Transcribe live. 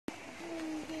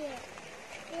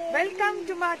Welcome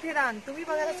to Matheran. तुम्ही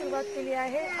बघायला सुरुवात केली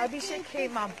आहे अभिषेक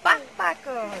Hema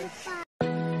backpackers.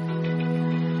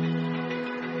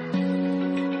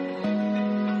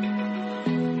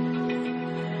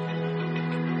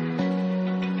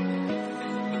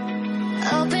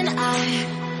 Open eye,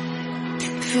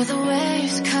 feel the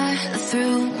waves cut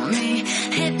through me,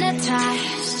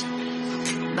 hypnotized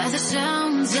by the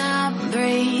sounds I'm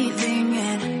breathing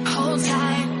in. Hold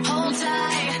tight,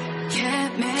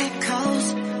 chemicals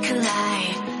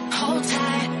collide. Hold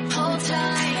tight, hold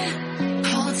tight.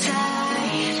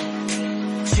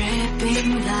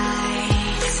 Dripping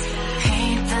lights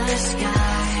paint the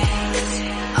skies,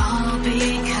 all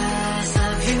because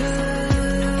of you.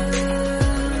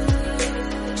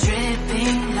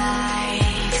 Dripping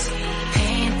lights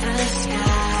paint the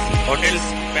skies. Hotels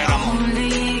Paramount.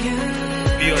 Only you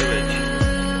Pure veg.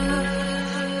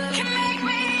 can make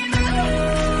me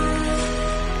move.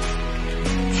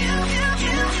 You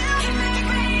can make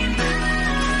me move.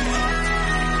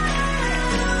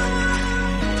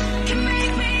 Can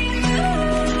make me move.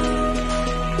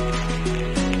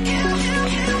 You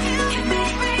can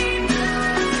make me move.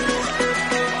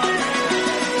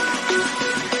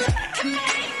 Can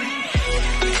make me.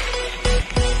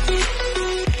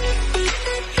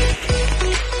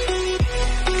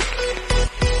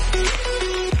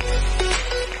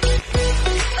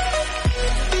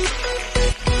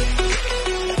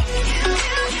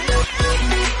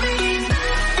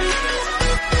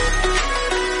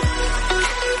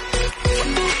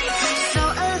 So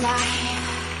alive,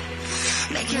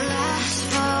 make it last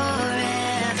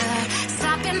forever.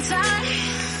 Stop in time,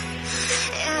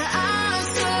 yeah, I'll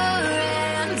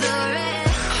surrender it.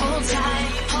 Hold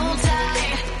tight,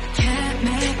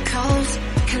 chemicals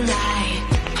collide.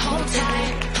 Hold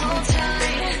tight, hold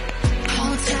tight.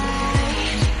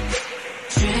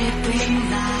 Dripping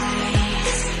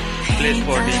lights Place paint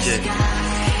for the DJ.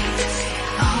 skies,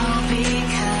 all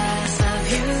because of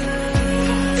you.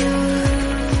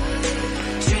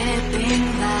 Dripping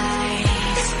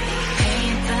lights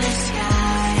paint the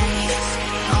skies,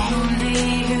 only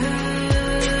you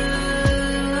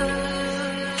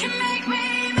can make me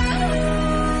move.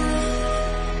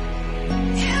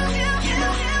 You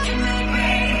can make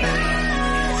me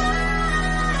move.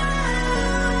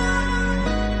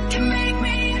 Can make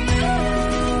me move.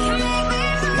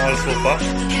 Small sofa.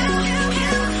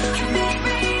 Can make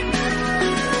me move.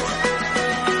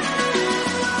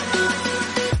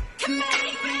 Can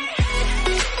make me.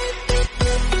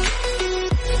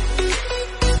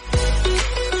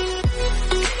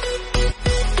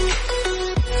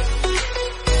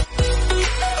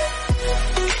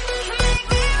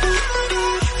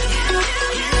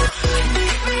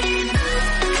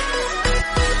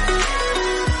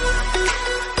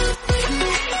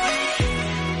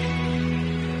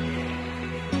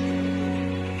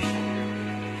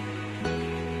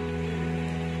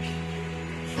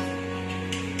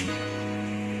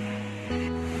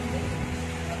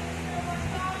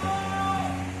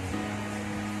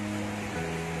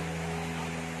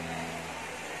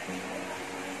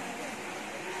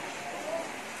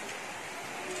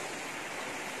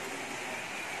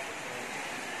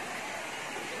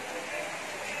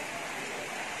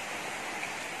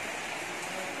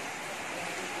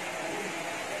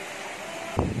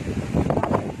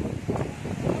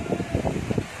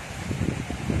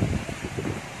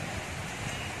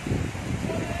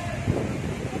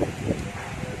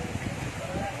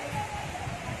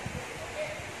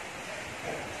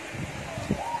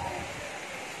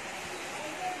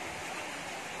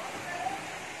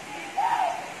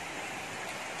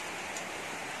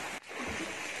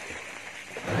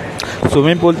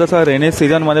 Swimming pool तसा रेनी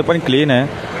सीझनमध्ये पण clean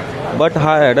आहे, but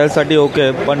हा ॲडल्टसाठी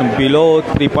okay, पण below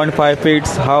 3.5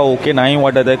 feats हा okay नाही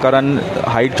वाटत आहे, कारण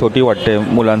हाईट छोटी वाटते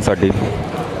मुलांसाठी.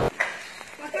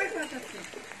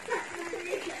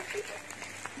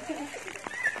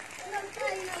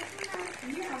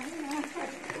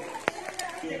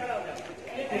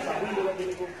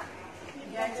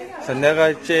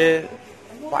 संध्याकाळचे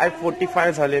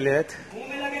 5:45 झालेले आहेत.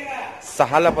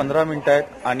 6ला 15 मिनिटं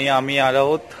आहेत आणि आम्ही आलो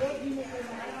आहोत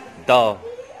the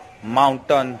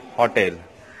mountain hotel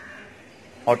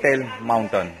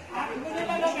mountain.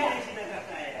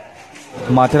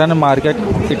 Matheran market,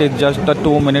 it is just a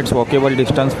 2 minutes walkable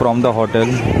distance from the hotel.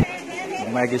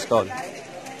 Maggie stall.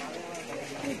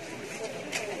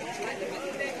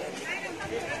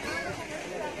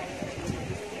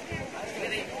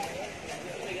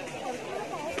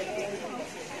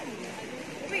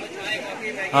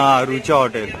 हाँ, रुचा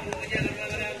होटल.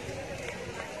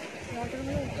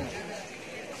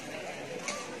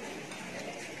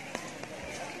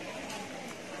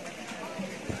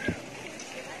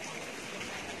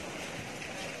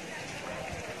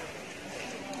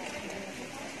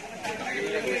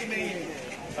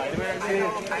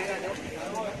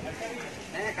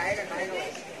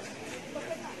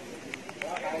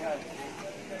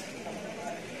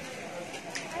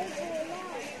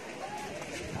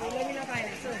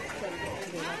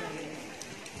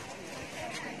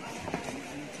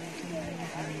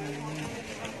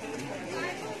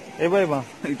 ए बाय बा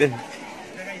इथे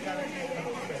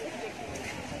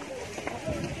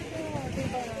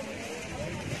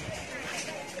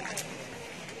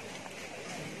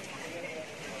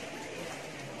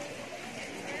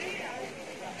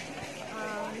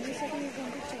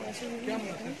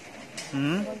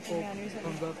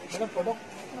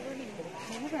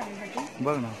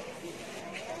बघ ना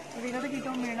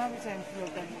मिळणारच आहे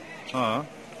हा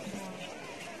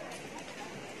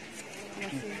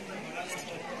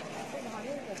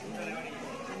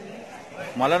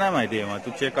मला नाही माहिती आहे मग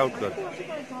तू चेकआउट कर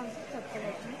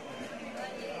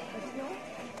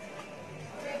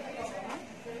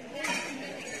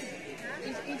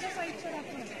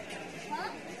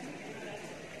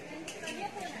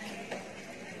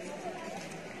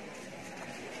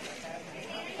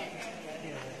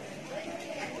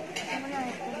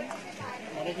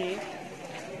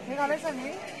हे घालायचं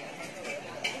नाही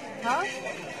हा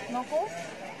नको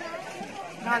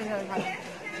घाल घाल घाल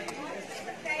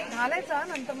घालायचा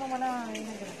नंतर मग मला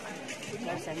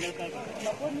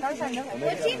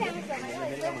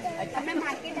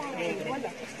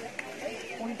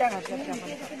उलट्या घातल्या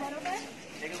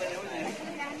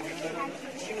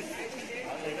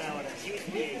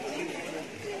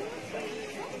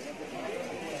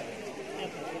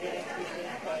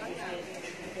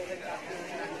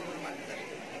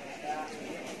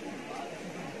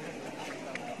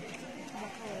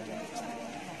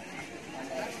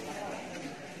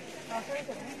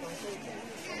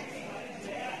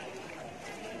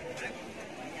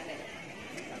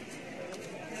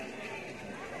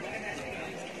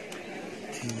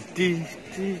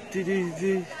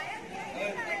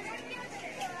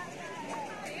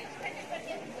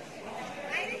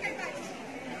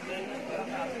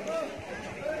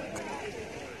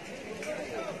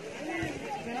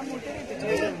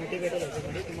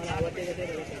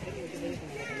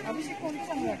अभिषेक कोणती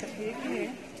चांगली वाटत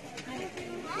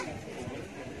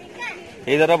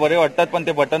हे जरा बरे वाटतात पण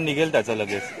ते बटन निघेल त्याचं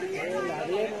लगेच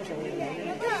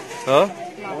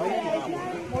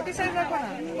मोठी साईज दाखवा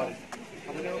ना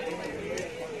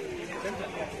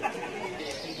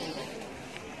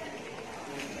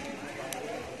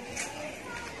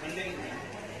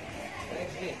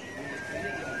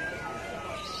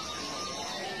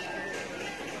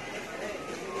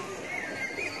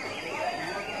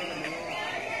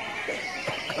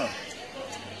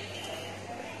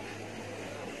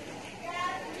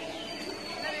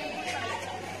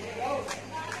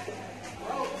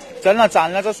चल ना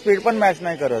चालण्याचा स्पीड पण मॅच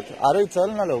नाही करत अरे चल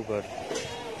ना लवकर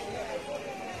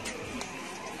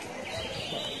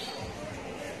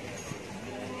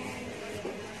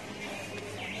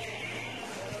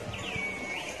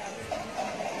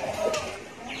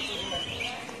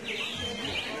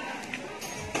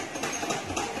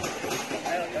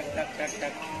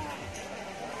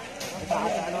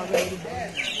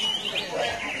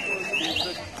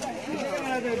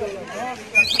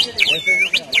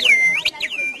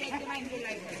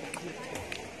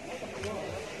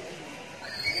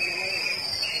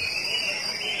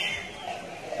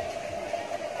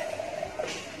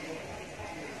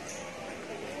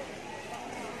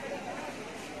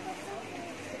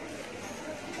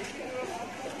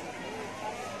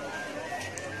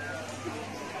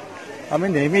आम्ही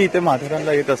नेहमी इथे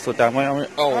माथेरानला येत असतो त्यामुळे आम्ही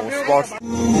स्पॉट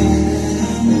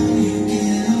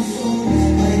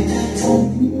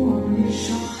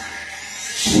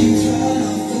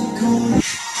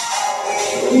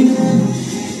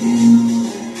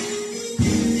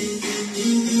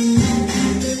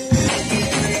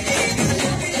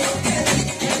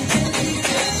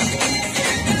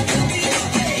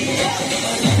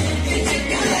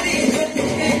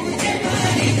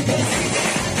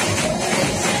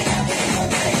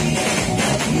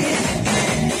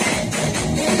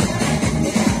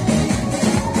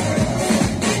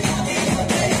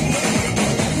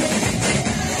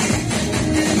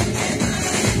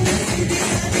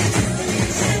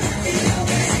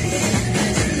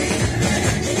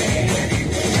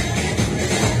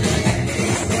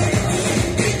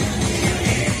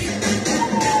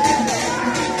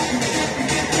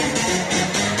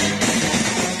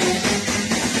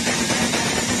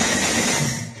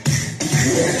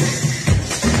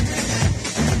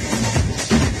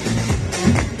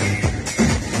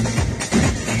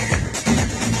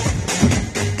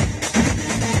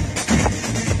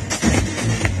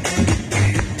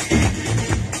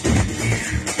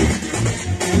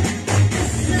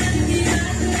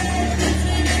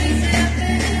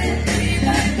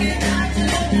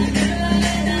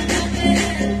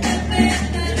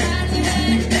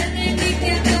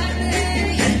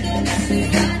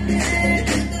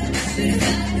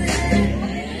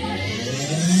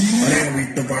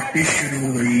तो पार्टी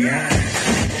शुरू हुई है।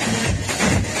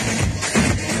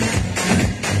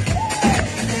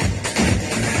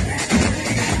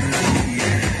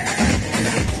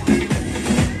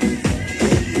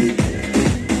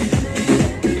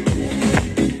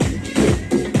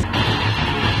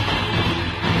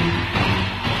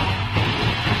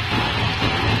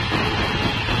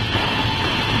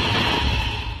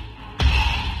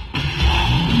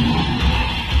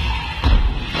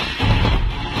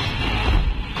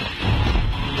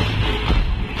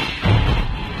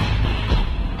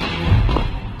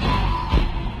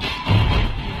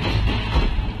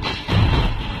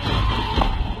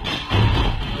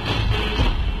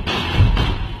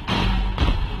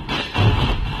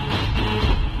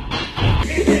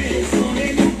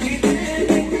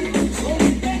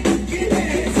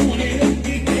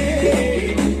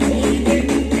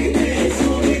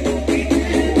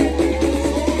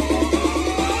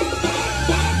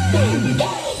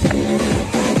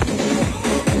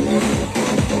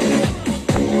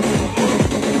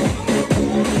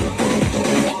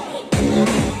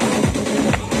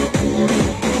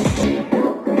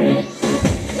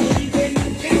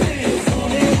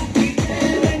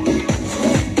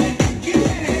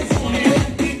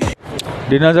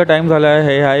 डिनरचा टाईम झाला आहे.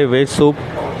 हे आहे व्हेज सूप.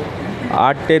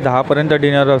 8 ते 10पर्यंत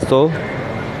डिनर असतो.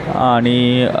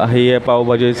 आणि ही आहे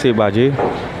पावभाजीची भाजी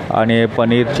आणि हे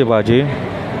पनीरची भाजी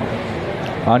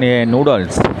आणि हे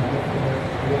नूडल्स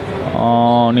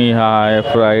आणि हा आहे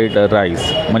फ्राईड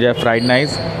राईस, म्हणजे फ्राईड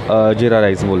राईस जिरा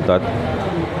राईस बोलतात.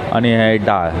 आणि हे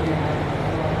डाळ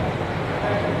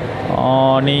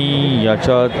आणि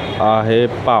याच्यात आहे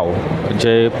पाव,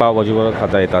 जे पावभाजीबरोबर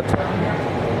खाता येतात.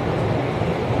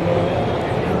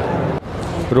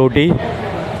 रोटी,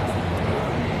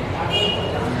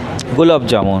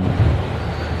 गुलाबजामुन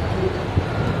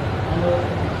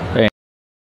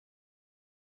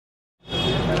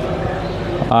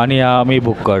आणि हा आम्ही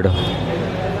भुक्कड.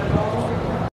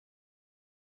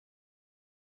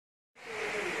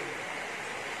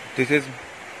 This is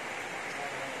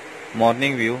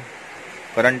morning view.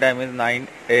 Current time is 9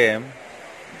 AM.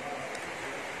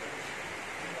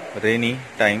 Rainy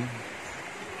time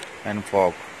and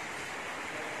fog.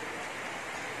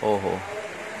 Oh,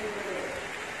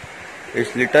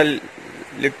 it's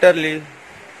literally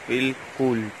feel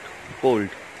cold.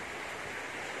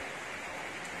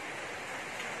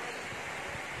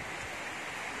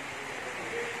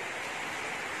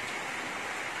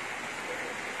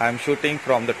 I'm shooting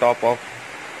from the top of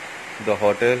the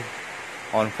hotel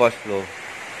on first floor.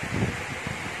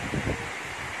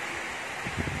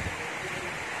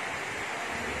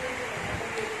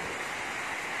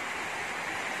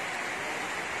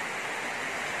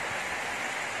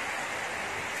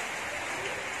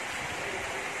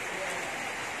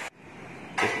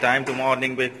 It's time to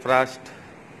morning breakfast,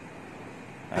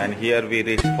 and here we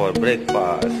reach for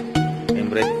breakfast. In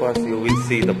breakfast you will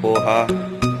see the poha,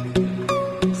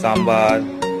 sambar,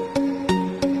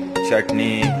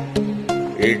 chutney,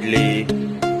 idli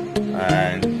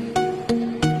and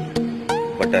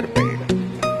butter bread.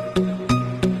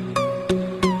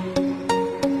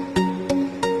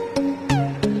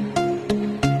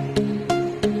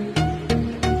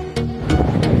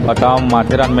 आता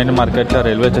Matheran main मार्केटच्या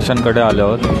railway स्टेशनकडे आलो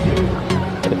आहोत.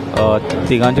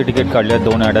 तिघांची ticket काढली आहे,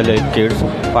 2 adult 1 kids.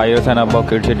 5 years and above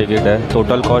किड्सची ticket आहे.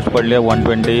 Total cost पडली आहे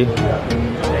 120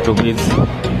 rupees.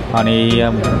 आणि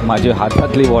माझी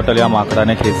हातातली बॉटल या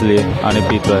माकडाने खेचली आणि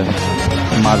पितो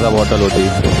आहे. माझा बॉटल होती.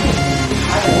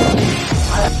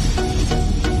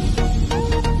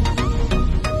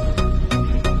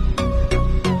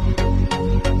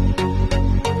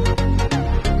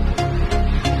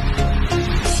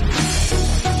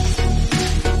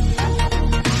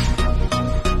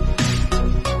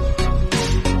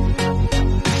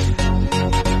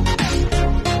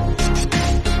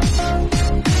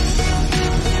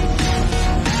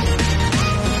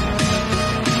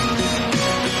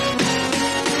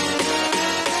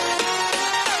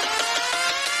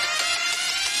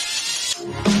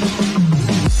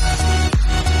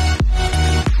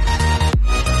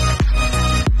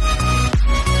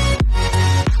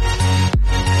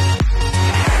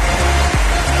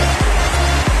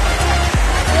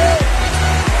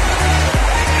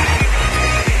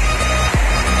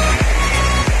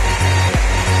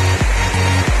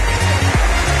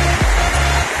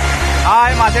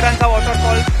 माथेरानचा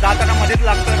वॉटरफॉल